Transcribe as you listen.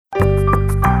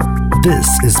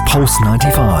This is Pulse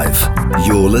 95.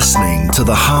 You're listening to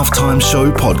the Halftime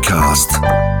Show podcast.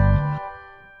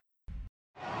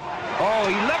 Oh,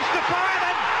 he loves the fire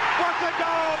and what a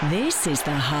goal! This is the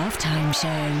Halftime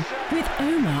Show with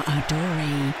Omar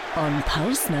Adori on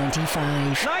Pulse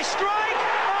 95. Nice strike!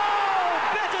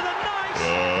 Oh, better than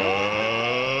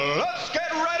nice! Let's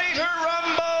get ready to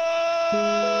rumble!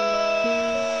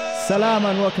 Salam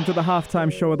and welcome to the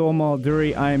Halftime Show with Omar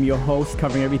Adori. I am your host,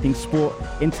 covering everything sport,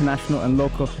 international and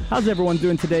local. How's everyone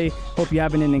doing today? Hope you're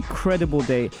having an incredible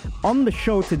day. On the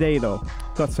show today, though,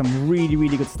 got some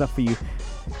really good stuff for you.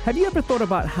 Have you ever thought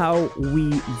about how we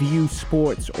view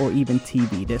sports or even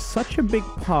TV? There's such a big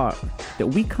part that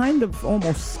we kind of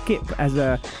almost skip as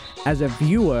a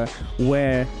viewer,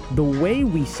 where the way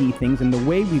we see things and the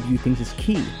way we view things is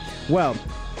key. Well,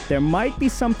 there might be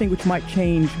something which might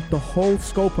change the whole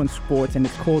scope on sports, and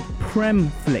it's called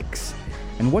Premflix.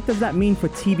 And what does that mean for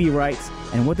TV rights?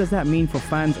 And what does that mean for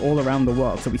fans all around the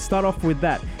world? So we start off with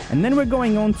that. And then we're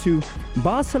going on to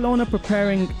Barcelona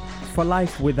preparing for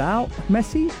life without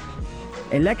Messi.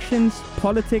 Elections,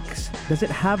 politics, does it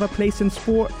have a place in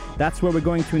sport? That's where we're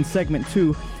going to in segment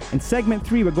 2. In segment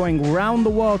 3, we're going round the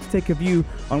world to take a view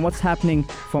on what's happening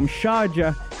from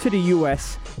Sharjah to the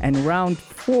US. And round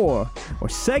 4, or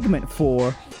segment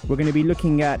 4, we're going to be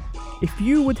looking at, if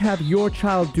you would have your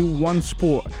child do one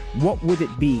sport, what would it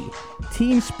be?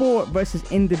 Team sport versus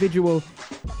individual.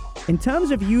 In terms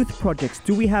of youth projects,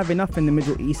 do we have enough in the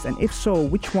Middle East? And if so,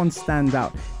 which ones stand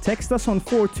out? Text us on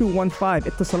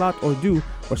 4215 Ittasalat or do,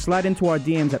 or slide into our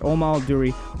DMs at Omar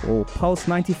Al-Duri or Pulse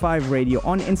 95 Radio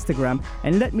on Instagram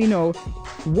and let me know,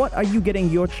 what are you getting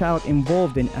your child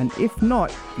involved in? And if not,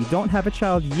 if you don't have a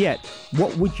child yet,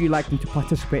 what would you like them to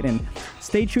participate in?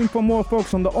 Stay tuned for more,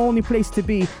 folks, on the only place to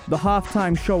be, the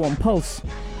Halftime Show on Pulse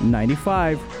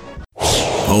 95.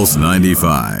 Pulse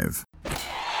 95.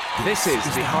 This is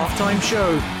the Halftime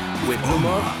Show with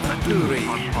Omar Aduri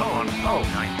on Pulse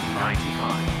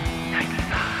 95.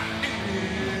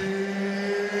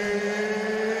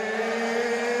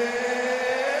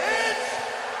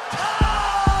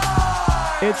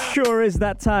 It sure is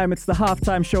that time. It's the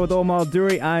Halftime Show with Omar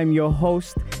Al-Duri. I'm your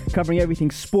host, covering everything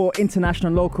sport, international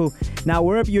and local. Now,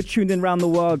 wherever you're tuned in around the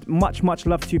world, much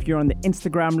love to you if you're on the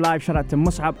Instagram live. Shout out to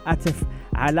Mus'ab, Atif,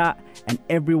 Ala, and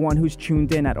everyone who's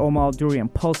tuned in at Omar Al-Duri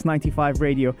and Pulse 95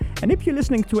 Radio. And if you're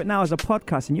listening to it now as a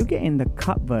podcast, and you're getting the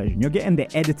cut version, you're getting the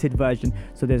edited version,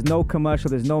 so there's no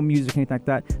commercial, there's no music, anything like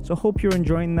that. So hope you're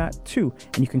enjoying that too.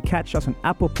 And you can catch us on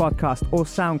Apple Podcast or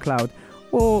SoundCloud,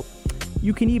 or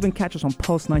you can even catch us on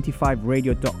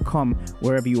pulse95radio.com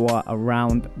wherever you are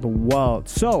around the world.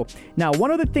 So, now one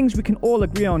of the things we can all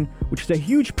agree on, which is a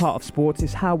huge part of sports,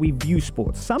 is how we view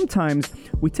sports. Sometimes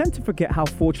we tend to forget how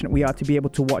fortunate we are to be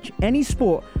able to watch any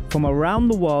sport from around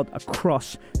the world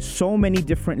across so many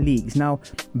different leagues. Now,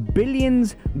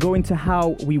 billions go into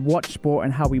how we watch sport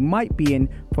and how we might be in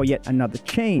for yet another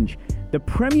change. The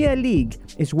Premier League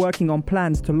is working on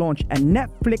plans to launch a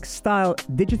Netflix-style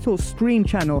digital stream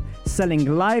channel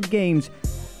selling live games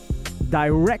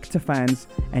direct to fans,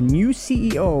 and new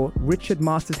CEO Richard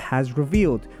Masters has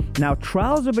revealed. Now,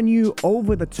 trials of a new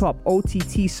over-the-top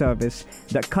OTT service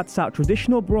that cuts out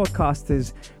traditional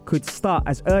broadcasters could start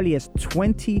as early as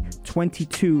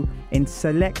 2022 in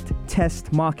select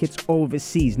test markets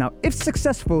overseas. Now, if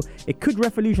successful, it could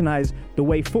revolutionize the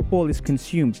way football is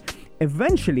consumed.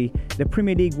 Eventually, the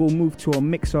Premier League will move to a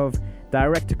mix of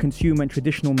direct-to-consumer and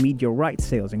traditional media rights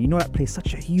sales, and you know that plays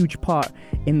such a huge part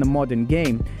in the modern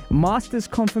game. Masters'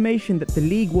 confirmation that the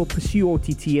league will pursue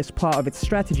OTT as part of its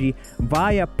strategy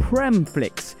via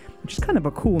Premflix, which is kind of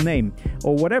a cool name,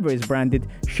 or whatever is branded,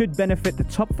 should benefit the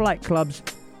top-flight clubs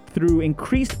through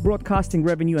increased broadcasting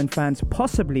revenue and fans,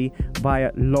 possibly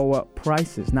via lower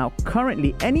prices. Now,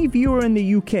 currently, any viewer in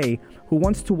the UK who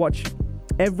wants to watch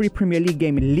every Premier League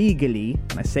game legally,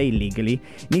 and I say legally,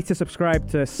 needs to subscribe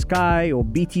to Sky or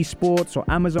BT Sports or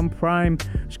Amazon Prime,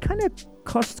 which kind of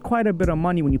costs quite a bit of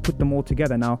money when you put them all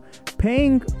together. Now,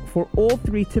 paying for all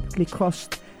three typically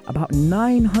costs about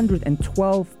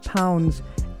 £912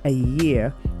 a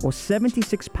year or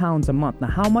 £76 a month. Now,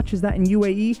 how much is that in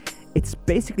UAE? It's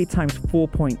basically times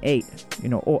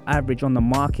 4.8, or average on the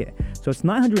market. So it's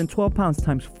 £912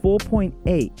 times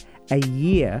 4.8 a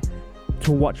year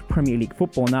to watch Premier League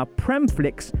football. Now,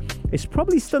 Premflix is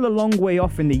probably still a long way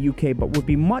off in the UK, but would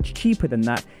be much cheaper than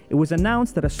that. It was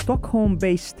announced that a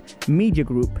Stockholm-based media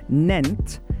group,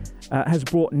 Nent, has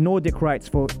brought Nordic rights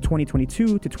for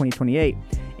 2022 to 2028,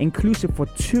 inclusive for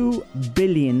 £2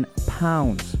 billion.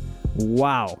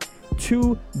 Wow.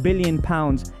 £2 billion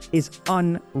is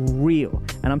unreal.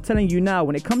 And I'm telling you now,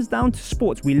 when it comes down to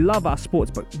sports, we love our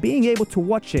sports, but being able to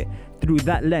watch it through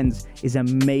that lens is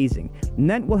amazing.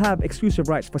 Nent will have exclusive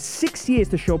rights for 6 years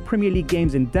to show Premier League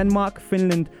games in Denmark,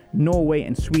 Finland, Norway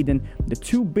and Sweden. The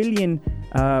 £2 billion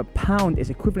is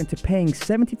equivalent to paying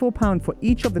 £74 for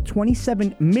each of the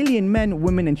 27 million men,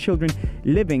 women and children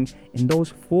living in those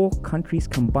 4 countries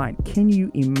combined. Can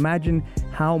you imagine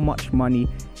how much money?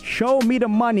 Show me the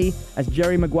money, as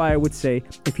Jerry Maguire would say,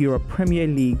 if you're a Premier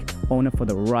League owner for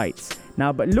the rights.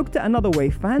 Now, but looked at another way,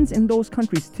 fans in those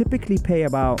countries typically pay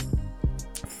about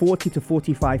 £40 to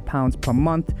 £45 per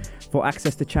month for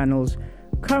access to channels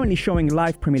currently showing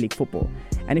live Premier League football.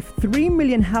 And if 3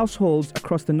 million households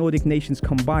across the Nordic nations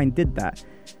combined did that,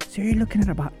 so you're looking at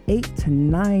about 8 to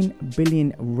 9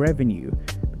 billion revenue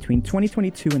between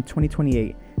 2022 and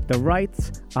 2028. The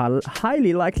rights are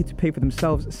highly likely to pay for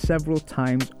themselves several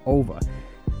times over.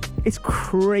 It's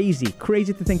crazy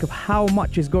to think of how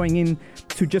much is going in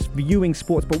to just viewing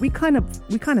sports, but we kind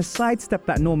of sidestep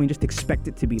that norm and just expect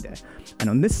it to be there. And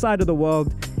on this side of the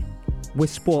world, we're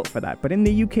spoiled for that. But in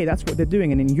the UK, that's what they're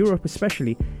doing. And in Europe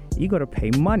especially, you got to pay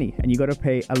money, and you got to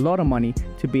pay a lot of money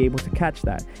to be able to catch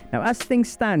that. Now, as things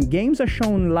stand, games are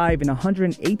shown live in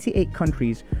 188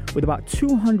 countries with about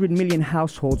 200 million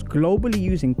households globally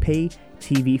using pay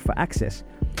TV for access.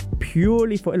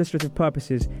 Purely for illustrative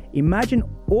purposes, imagine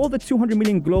all the 200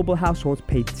 million global households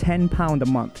pay £10 a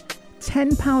month.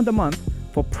 £10 a month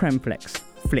for Premflix.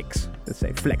 Flex,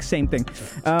 same thing.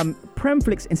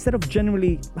 Premflix, instead of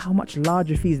generally how much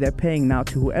larger fees they're paying now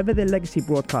to whoever their legacy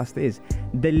broadcaster is,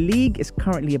 the league is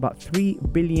currently about 3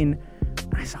 billion.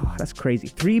 That's crazy.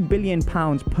 £3 billion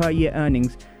per year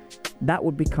earnings. That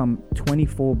would become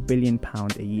 £24 billion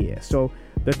a year. So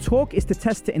the talk is to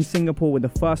test it in Singapore, with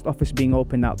the first office being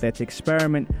opened out there to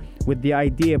experiment with the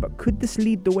idea. But could this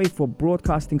lead the way for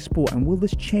broadcasting sport, and will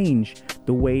this change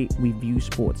the way we view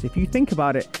sports? If you think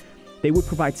about it, they would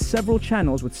provide several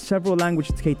channels with several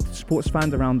languages to cater to sports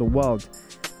fans around the world.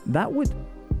 That would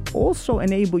also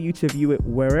enable you to view it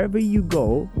wherever you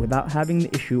go without having the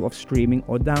issue of streaming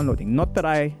or downloading. Not that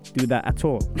I do that at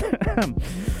all.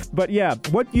 But yeah,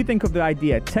 what do you think of the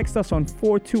idea? Text us on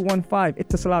 4215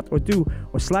 Ittasalat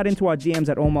or slide into our DMs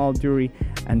at Omar Al Duri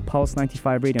and Pulse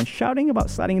 95 Radio. And shouting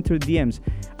about sliding into the DMs,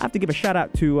 I have to give a shout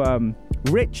out to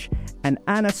Rich and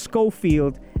Anna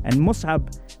Schofield and Musab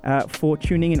for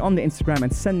tuning in on the Instagram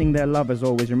and sending their love as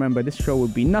always. Remember, this show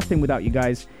would be nothing without you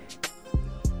guys.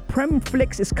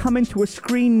 Premflix is coming to a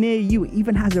screen near you. It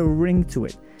even has a ring to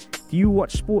it. Do you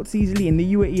watch sports easily? In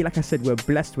the UAE, like I said, we're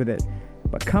blessed with it.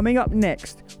 But coming up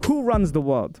next, who runs the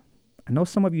world? I know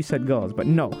some of you said girls, but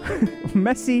no.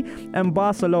 Messi and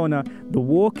Barcelona, the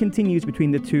war continues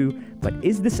between the two. But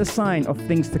is this a sign of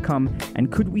things to come? And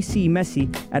could we see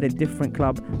Messi at a different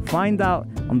club? Find out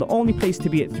on the only place to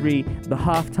be at 3, the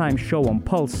halftime show on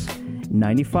Pulse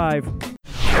 95.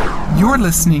 You're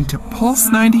listening to Pulse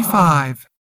 95.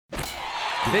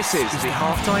 This is the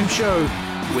halftime show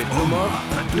with Umar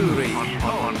Duri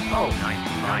on Pulse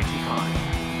 95.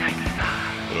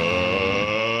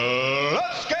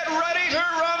 Let's get ready to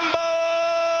rumble!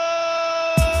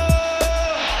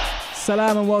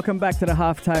 Salam and welcome back to the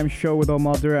halftime show with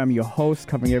Omar Duri. I'm your host,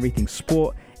 covering everything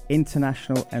sport,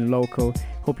 international and local.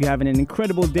 Hope you're having an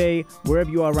incredible day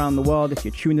wherever you are around the world. If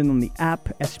you're tuned in on the app,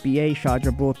 SBA,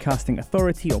 Sharjah Broadcasting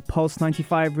Authority, or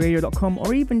Pulse95Radio.com,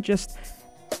 or even just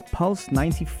Pulse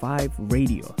 95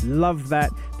 Radio. Love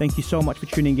that. Thank you so much for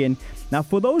tuning in. Now,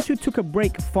 for those who took a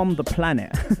break from the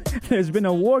planet, there's been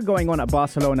a war going on at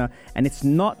Barcelona, and it's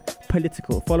not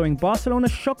political. Following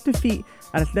Barcelona's shock defeat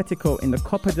at Atletico in the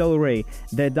Copa del Rey,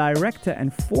 their director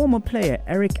and former player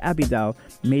Eric Abidal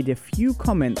made a few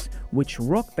comments which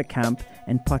rocked the camp,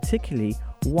 and particularly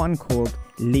one called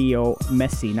Leo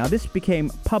Messi. Now, this became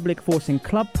public, forcing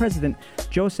club president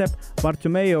Josep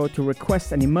Bartomeu to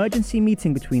request an emergency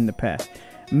meeting between the pair.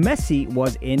 Messi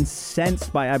was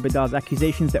incensed by Abidal's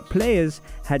accusations that players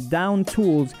had downed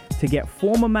tools to get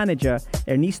former manager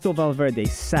Ernesto Valverde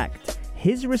sacked.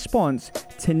 His response: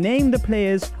 to name the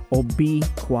players or be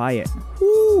quiet.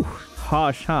 Whew,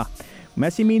 harsh, huh?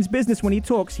 Messi means business when he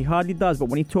talks. He hardly does, but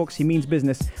when he talks, he means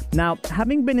business. Now,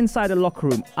 having been inside the locker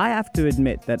room, I have to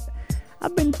admit that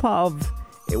I've been part of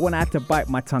it when I had to bite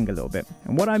my tongue a little bit.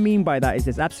 And what I mean by that is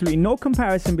there's absolutely no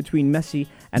comparison between Messi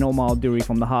and Omar Al Duri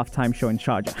from the halftime show in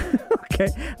Sharjah. Okay,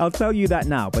 I'll tell you that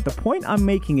now. But the point I'm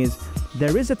making is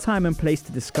there is a time and place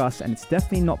to discuss, and it's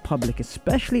definitely not public,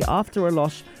 especially after a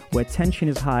loss where tension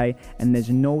is high and there's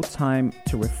no time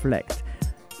to reflect.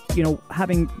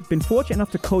 having been fortunate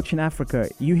enough to coach in Africa,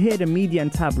 you hear the media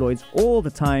and tabloids all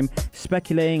the time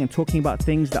speculating and talking about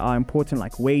things that are important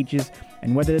like wages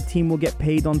and whether the team will get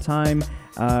paid on time.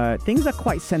 Things are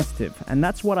quite sensitive, and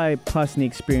that's what I personally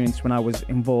experienced when I was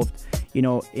involved,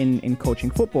 in coaching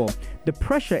football. The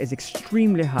pressure is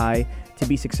extremely high to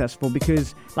be successful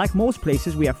because, like most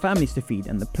places, we have families to feed,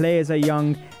 and the players are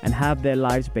young and have their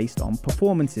lives based on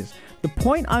performances. The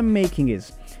point I'm making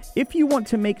is, if you want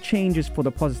to make changes for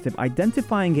the positive,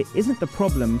 identifying it isn't the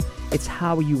problem, it's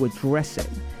how you address it.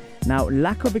 Now,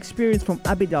 lack of experience from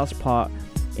Abidal's part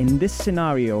in this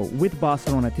scenario with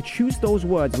Barcelona to choose those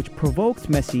words which provoked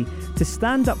Messi to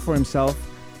stand up for himself,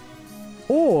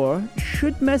 or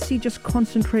should Messi just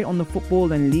concentrate on the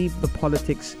football and leave the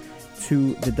politics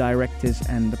to the directors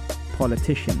and the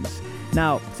politicians?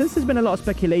 Now, since there's been a lot of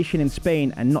speculation in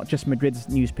Spain and not just Madrid's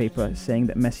newspaper saying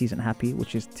that Messi isn't happy,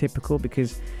 which is typical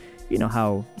because you know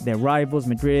how they're rivals,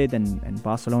 Madrid and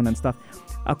Barcelona and stuff.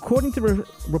 According to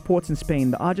reports in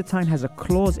Spain, the Argentine has a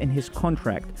clause in his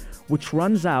contract which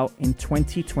runs out in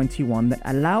 2021 that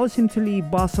allows him to leave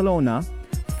Barcelona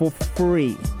for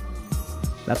free.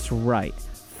 That's right,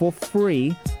 for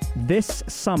free this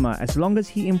summer, as long as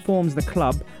he informs the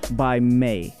club by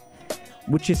May.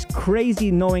 Which is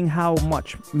crazy, knowing how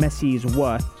much Messi is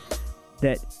worth,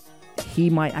 that he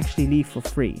might actually leave for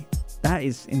free. That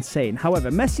is insane. However,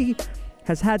 Messi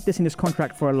has had this in his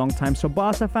contract for a long time, so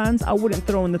Barca fans, I wouldn't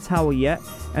throw in the towel yet,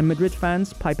 and Madrid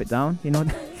fans, pipe it down,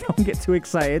 don't get too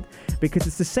excited, because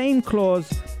it's the same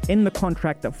clause in the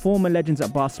contract that former legends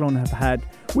at Barcelona have had,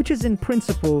 which is in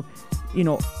principle,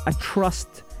 a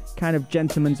trust kind of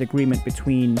gentleman's agreement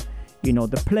between,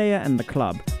 the player and the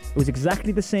club. It was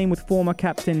exactly the same with former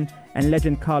captain and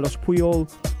legend Carlos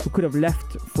Puyol, who could have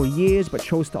left for years but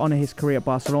chose to honor his career at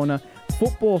Barcelona.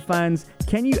 Football fans,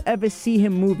 can you ever see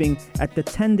him moving at the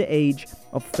tender age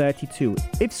of 32?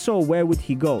 If so, where would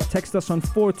he go? Text us on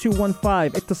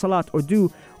 4215 Ittasalat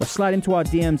or slide into our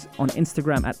DMs on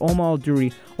Instagram at Omar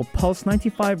Al-Duri or Pulse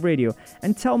 95 Radio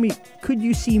and tell me, could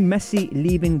you see Messi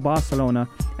leaving Barcelona?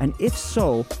 And if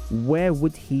so, where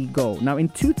would he go? Now, in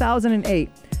 2008,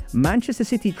 Manchester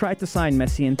City tried to sign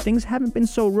Messi and things haven't been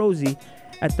so rosy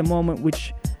at the moment,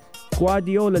 which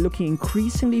Guardiola looking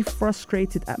increasingly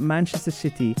frustrated at Manchester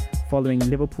City following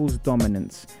Liverpool's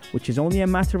dominance, which is only a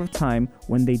matter of time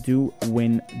when they do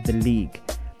win the league.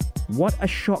 What a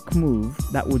shock move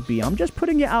that would be. I'm just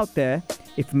putting it out there.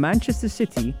 If Manchester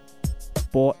City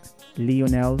bought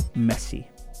Lionel Messi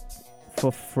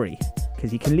for free,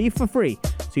 because he can leave for free,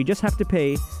 so you just have to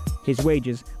pay his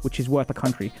wages, which is worth a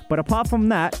country. But apart from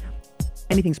that,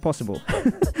 anything's possible.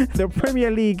 The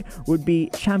Premier League would be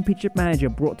Championship manager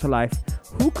brought to life.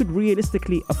 Who could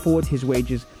realistically afford his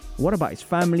wages? What about his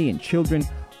family and children?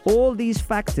 All these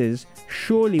factors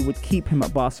surely would keep him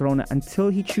at Barcelona until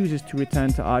he chooses to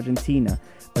return to Argentina.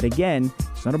 But again,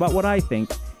 it's not about what I think,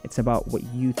 it's about what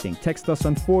you think. Text us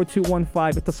on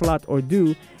 4215 Ittasalat or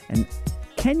do. And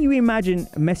can you imagine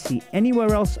Messi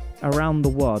anywhere else around the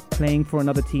world playing for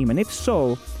another team? And if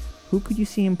so, who could you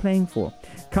see him playing for?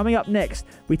 Coming up next,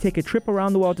 we take a trip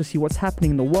around the world to see what's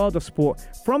happening in the world of sport,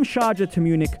 from Sharjah to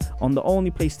Munich, on the only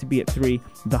place to be at 3,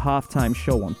 the Halftime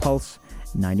Show on Pulse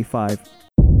 95.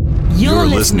 You're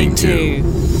listening to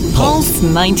Pulse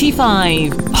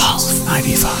 95. Pulse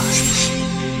 95.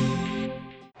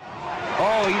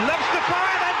 Oh, he loves the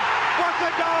fire, and what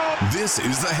a goal! This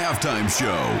is the Halftime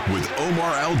Show with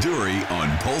Omar Al-Duri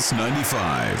on Pulse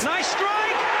 95. Nice strike!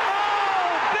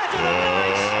 Oh, better than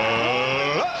nice!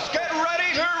 Let's get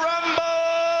ready to rumble!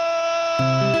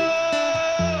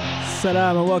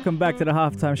 Salam and welcome back to the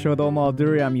Halftime Show with Omar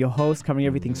Al-Duri. I'm your host, covering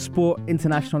everything sport,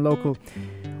 international, local.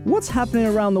 What's happening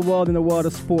around the world in the world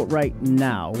of sport right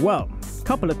now? Well, a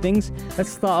couple of things.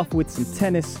 Let's start off with some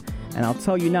tennis. And I'll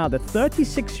tell you now, the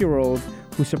 36-year-old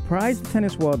who surprised the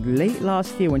tennis world late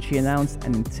last year when she announced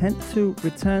an intent to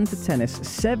return to tennis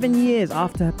 7 years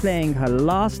after playing her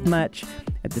last match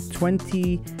at the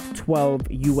 2012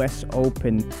 US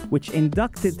Open, which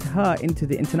inducted her into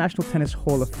the International Tennis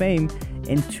Hall of Fame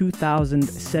in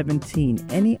 2017.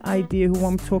 Any idea who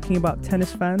I'm talking about,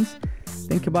 tennis fans?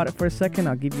 Think about it for a second.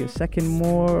 I'll give you a second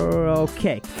more.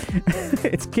 Okay.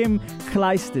 It's Kim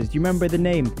Clijsters. Do you remember the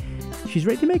name? She's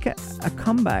ready to make a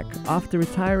comeback after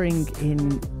retiring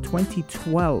in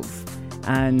 2012.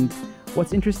 And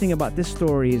what's interesting about this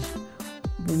story is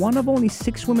one of only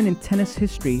 6 women in tennis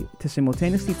history to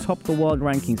simultaneously top the world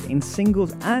rankings in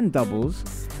singles and doubles.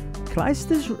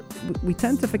 Clijsters, we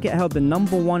tend to forget, held the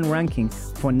 #1 ranking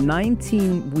for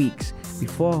 19 weeks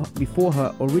before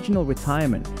her original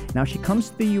retirement. Now she comes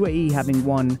to the UAE having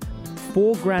won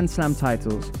 4 Grand Slam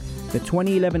titles, the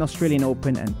 2011 Australian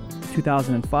Open and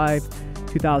 2005,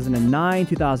 2009,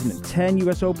 2010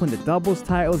 US Open, the doubles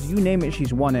titles, you name it,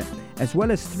 she's won it, as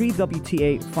well as 3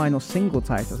 WTA final single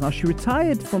titles. Now, she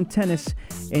retired from tennis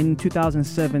in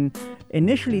 2007,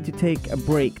 initially to take a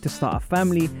break to start a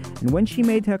family, and when she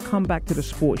made her comeback to the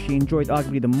sport, she enjoyed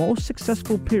arguably the most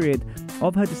successful period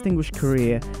of her distinguished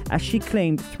career, as she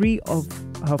claimed 3 of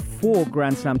her 4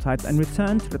 Grand Slam titles and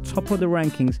returned to the top of the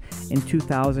rankings in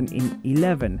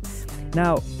 2011.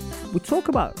 Now, we talk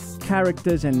about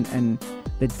characters and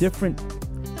the different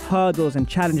hurdles and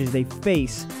challenges they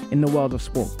face in the world of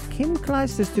sport. Kim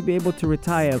Clijsters, to be able to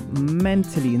retire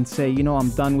mentally and say, you know, I'm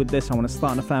done with this, I want to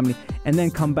start a family, and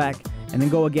then come back, and then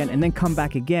go again, and then come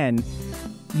back again.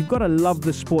 You've got to love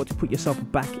the sport to put yourself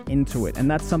back into it,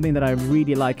 and that's something that I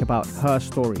really like about her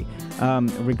story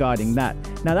regarding that.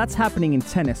 Now, that's happening in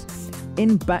tennis.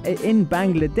 In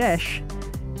Bangladesh,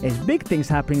 there's big things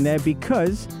happening there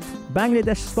because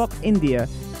Bangladesh stopped India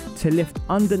to lift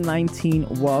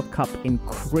under-19 World Cup in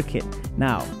cricket.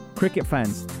 Now, cricket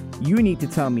fans, you need to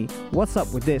tell me what's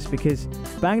up with this, because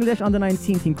Bangladesh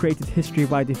under-19 team created history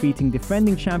by defeating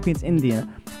defending champions India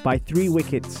by 3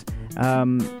 wickets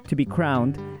to be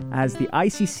crowned as the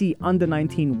ICC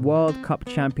under-19 World Cup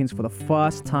champions for the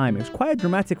first time. It was quite a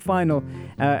dramatic final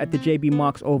at the JB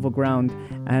Marks Oval Ground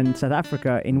and South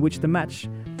Africa, in which the match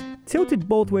tilted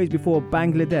both ways before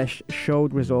Bangladesh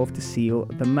showed resolve to seal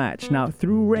the match. Now,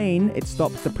 through rain, it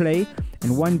stopped the play,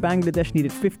 and when Bangladesh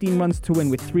needed 15 runs to win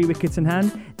with 3 wickets in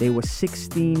hand, they were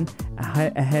 16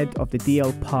 ahead of the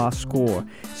DL par score.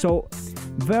 So,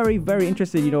 very, very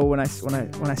interested, you know, when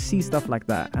I see stuff like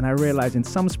that, and I realize in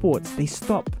some sports they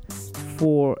stop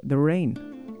for the rain,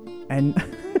 and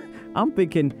I'm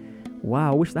thinking,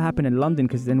 wow, I wish that happened in London,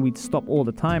 because then we'd stop all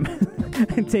the time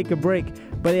and take a break.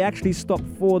 But they actually stopped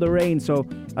for the rain, so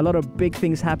a lot of big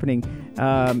things happening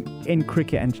in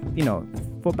cricket. And, you know,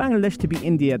 for Bangladesh to beat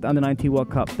India at the Under-19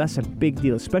 World Cup, that's a big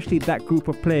deal, especially that group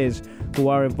of players who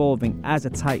are evolving as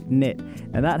a tight knit.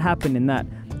 And that happened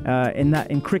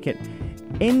in cricket.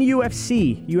 In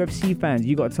UFC fans,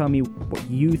 you got to tell me what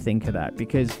you think of that,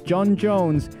 because John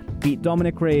Jones beat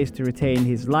Dominic Reyes to retain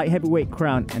his light heavyweight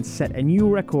crown and set a new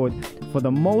record for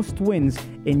the most wins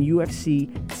in UFC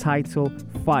title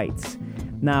fights.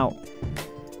 Now,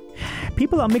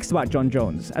 people are mixed about John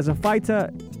Jones. As a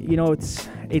fighter, you know,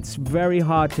 it's very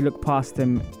hard to look past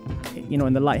him, you know,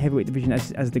 in the light heavyweight division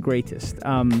as the greatest.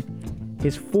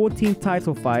 His 14th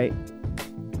title fight,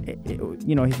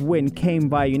 you know, his win came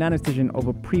by unanimous decision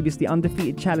over previously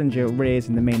undefeated challenger Reyes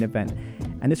in the main event,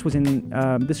 and this was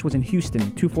in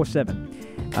Houston, 247.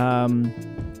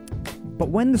 But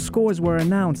when the scores were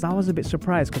announced, I was a bit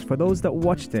surprised, because for those that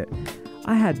watched it,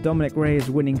 I had Dominic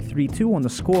Reyes winning 3-2 on the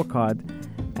scorecard,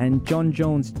 and John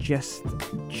Jones just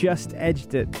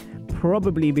edged it,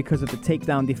 probably because of the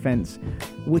takedown defense,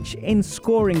 which in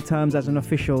scoring terms as an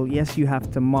official, yes, you have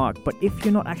to mark, but if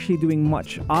you're not actually doing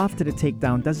much after the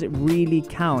takedown, does it really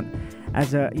count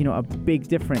as a big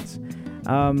difference?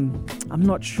 I'm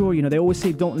not sure. You know, they always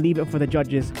say don't leave it for the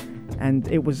judges, and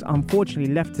it was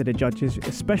unfortunately left to the judges,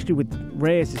 especially with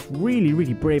Reyes' really,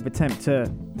 really brave attempt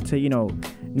to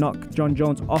knock John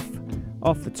Jones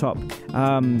off the top.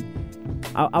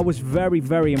 I was very,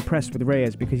 very impressed with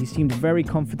Reyes, because he seemed very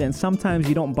confident. Sometimes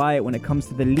you don't buy it when it comes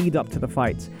to the lead up to the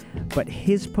fights, but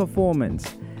his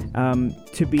performance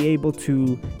to be able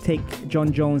to take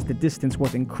John Jones the distance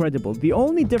was incredible. The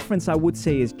only difference I would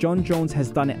say is John Jones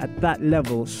has done it at that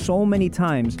level so many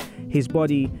times. His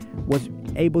body was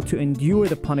able to endure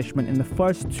the punishment in the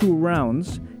first 2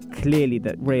 rounds, clearly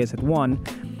that Reyes had won,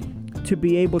 to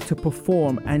be able to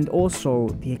perform, and also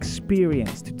the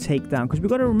experience to take down. Because we've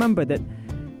got to remember that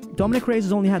Dominic Reyes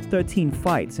has only had 13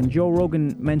 fights, and Joe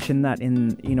Rogan mentioned that in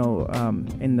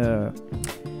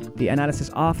the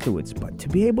analysis afterwards. But to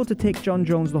be able to take John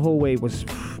Jones the whole way was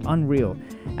unreal.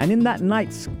 And in that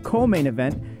night's co-main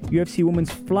event, UFC Women's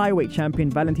Flyweight Champion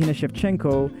Valentina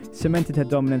Shevchenko cemented her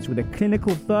dominance with a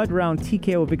clinical 3rd-round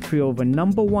TKO victory over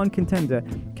number 1 contender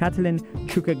Katalin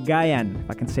Chukagayan, if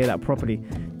I can say that properly.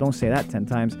 Don't say that 10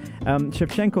 times.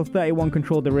 Shevchenko 31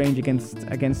 controlled the range against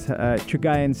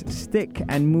Chukagayan's stick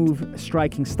and move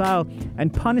striking style,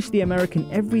 and punished the American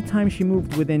every time she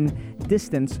moved within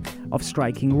distance of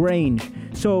striking range.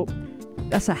 So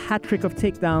that's a hat trick of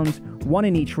takedowns, 1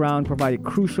 in each round, provided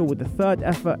crucial with the 3rd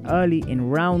effort early in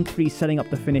round 3, setting up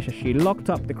the finish as she locked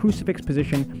up the crucifix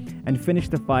position and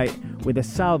finished the fight with a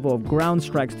salvo of ground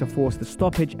strikes to force the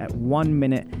stoppage at 1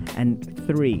 minute and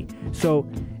 3. So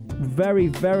very,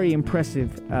 very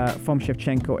impressive from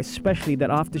Shevchenko, especially that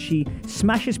after she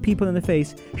smashes people in the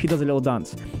face, she does a little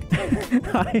dance.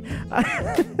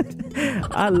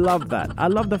 I love that. I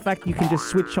love the fact you can just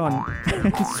switch on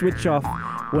and switch off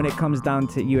when it comes down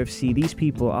to UFC. These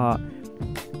people are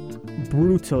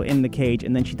brutal in the cage,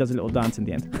 and then she does a little dance in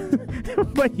the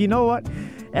end. But you know what?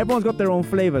 Everyone's got their own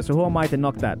flavor, so who am I to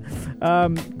knock that?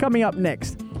 Coming up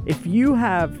next, if you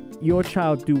have your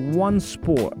child do one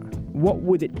sport, what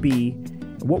would it be?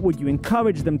 What would you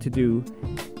encourage them to do?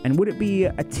 And would it be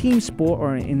a team sport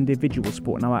or an individual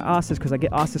sport? Now, I ask this because I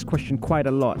get asked this question quite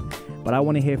a lot, but I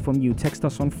want to hear from you. Text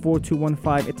us on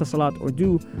 4215 Itasalat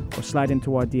or slide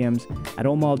into our DMs at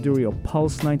Omar Duri or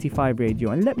Pulse 95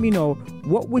 Radio and let me know,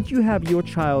 what would you have your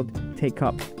child take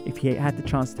up if you had the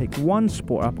chance to take one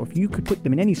sport up, or if you could put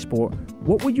them in any sport,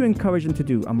 what would you encourage them to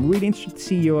do? I'm really interested to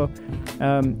see your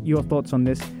thoughts on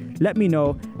this. Let me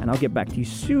know, and I'll get back to you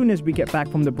soon as we get back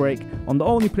from the break on the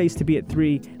only place to be at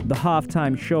 3, the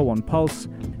halftime show on Pulse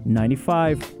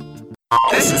 95.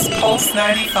 This is Pulse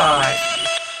 95.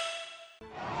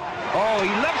 Oh, he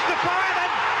loves the fire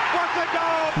and what a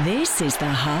goal! This is the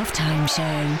halftime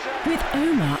show with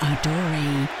Omar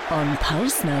Adori on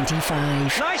Pulse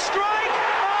 95. Nice strike!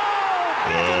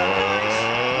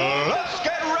 Oh! Let's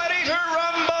get ready to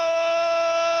rumble!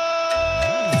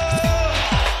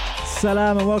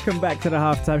 Salam and welcome back to the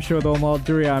halftime show with Omar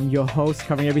Duri. I'm your host,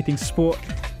 covering everything sport,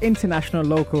 international,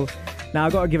 local. Now,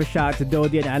 I've got to give a shout out to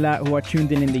Dodi and Ala, who are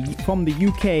tuned in from the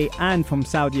UK and from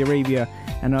Saudi Arabia,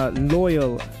 and are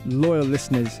loyal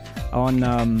listeners on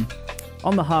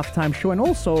the halftime show and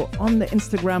also on the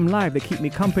Instagram Live. They keep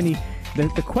me company.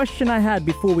 The question I had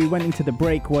before we went into the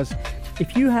break was,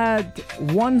 if you had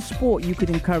one sport you could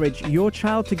encourage your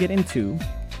child to get into,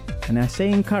 and I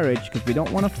say encourage because we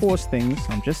don't want to force things.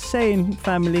 I'm just saying,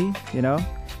 family, you know.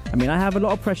 I mean, I have a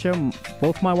lot of pressure.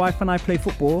 Both my wife and I play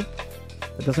football.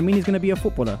 That doesn't mean he's going to be a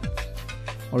footballer.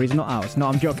 Or he's not ours. No,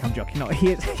 I'm joking. No,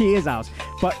 he is ours.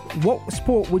 But what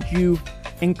sport would you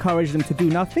encourage them to do?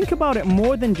 Now, think about it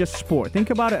more than just sport. Think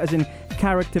about it as in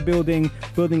character building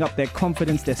up their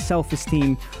confidence, their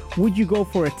self-esteem. Would you go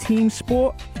for a team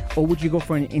sport, or would you go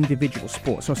for an individual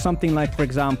sport? So something like, for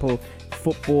example,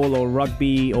 football or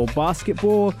rugby or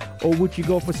basketball, or would you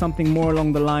go for something more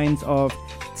along the lines of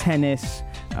tennis,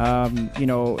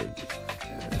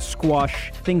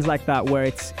 squash, things like that, where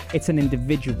it's an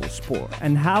individual sport?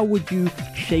 And how would you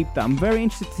shape that? I'm very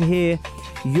interested to hear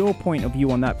your point of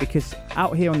view on that, because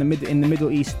out here in the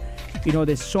Middle East, you know,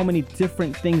 there's so many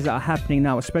different things that are happening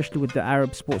now, especially with the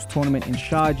Arab Sports Tournament in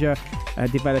Sharjah,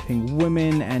 developing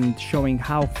women and showing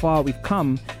how far we've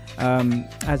come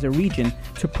as a region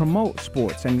to promote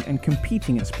sports and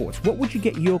competing in sports. What would you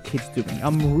get your kids doing?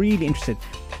 I'm really interested.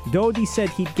 Dodi said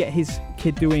he'd get his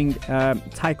kid doing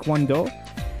Taekwondo,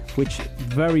 which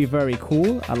very, very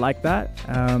cool. I like that.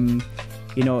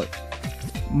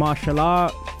 Martial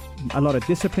art, a lot of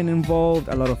discipline involved,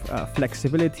 a lot of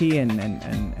flexibility and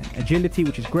agility,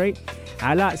 which is great.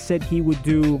 Ala said he would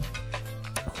do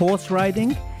horse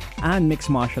riding and mixed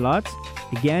martial arts.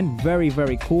 Again, very,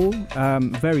 very cool,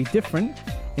 very different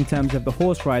in terms of the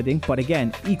horse riding, but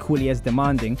again, equally as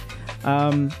demanding.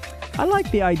 I like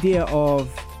the idea of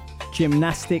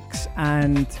gymnastics,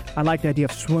 and I like the idea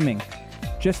of swimming,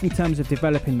 just in terms of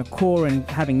developing the core and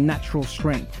having natural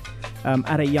strength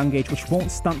at a young age, which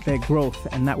won't stunt their growth.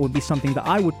 And that would be something that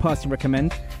I would personally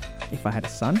recommend if I had a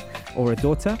son or a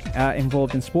daughter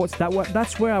involved in sports.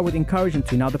 That's where I would encourage them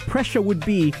to. Now, the pressure would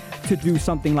be to do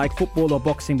something like football or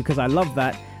boxing, because I love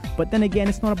that. But then again,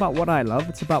 it's not about what I love,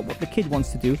 it's about what the kid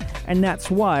wants to do. And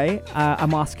that's why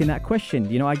I'm asking that question.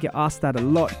 You know, I get asked that a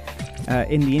lot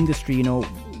in the industry. You know,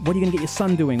 what are you going to get your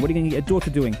son doing? What are you going to get your daughter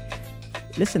doing?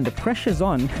 Listen, the pressure's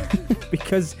on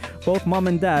because both mom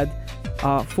and dad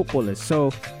are footballers.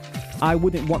 So I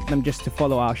wouldn't want them just to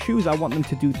follow our shoes. I want them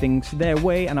to do things their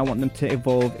way, and I want them to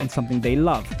evolve in something they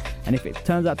love. And if it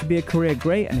turns out to be a career,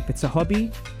 great. And if it's a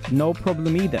hobby, no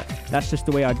problem either. That's just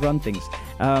the way I'd run things.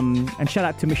 And shout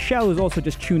out to Michelle, who's also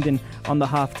just tuned in on the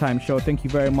halftime show. Thank you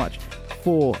very much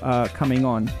for coming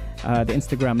on the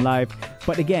Instagram Live.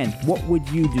 But again, what would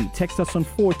you do? Text us on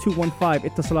 4215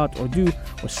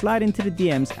 Itasalat or slide into the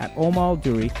DMs at Omar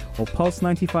Duri or Pulse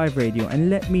 95 Radio and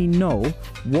let me know,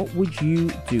 what would you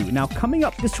do? Now, coming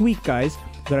up this week, guys,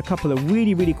 we've got a couple of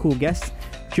really, really cool guests.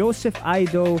 Joseph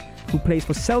Aido, who plays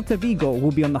for Celta Vigo,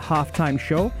 will be on the halftime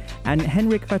show, and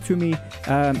Henrik Fatumi,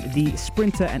 the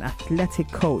sprinter and athletic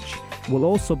coach, will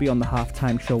also be on the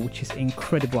halftime show, which is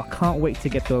incredible. I can't wait to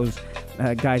get those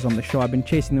guys on the show. I've been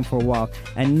chasing them for a while.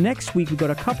 And next week, we've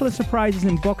got a couple of surprises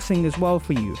in boxing as well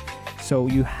for you. So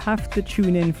you have to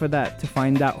tune in for that to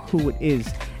find out who it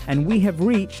is. and we have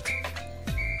reached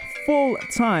full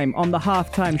time on the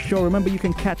halftime show. Remember, you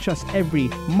can catch us every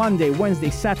Monday, Wednesday,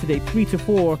 Saturday, 3 to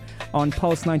 4 on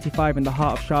Pulse 95 in the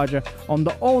heart of Sharjah, on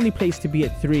the only place to be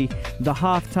at 3, the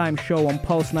halftime show on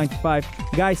Pulse 95.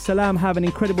 Guys, salam, have an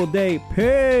incredible day.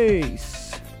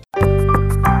 Peace.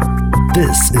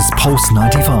 This is Pulse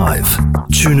 95.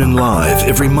 Tune in live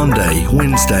every Monday,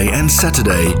 Wednesday and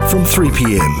Saturday from 3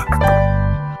 p.m.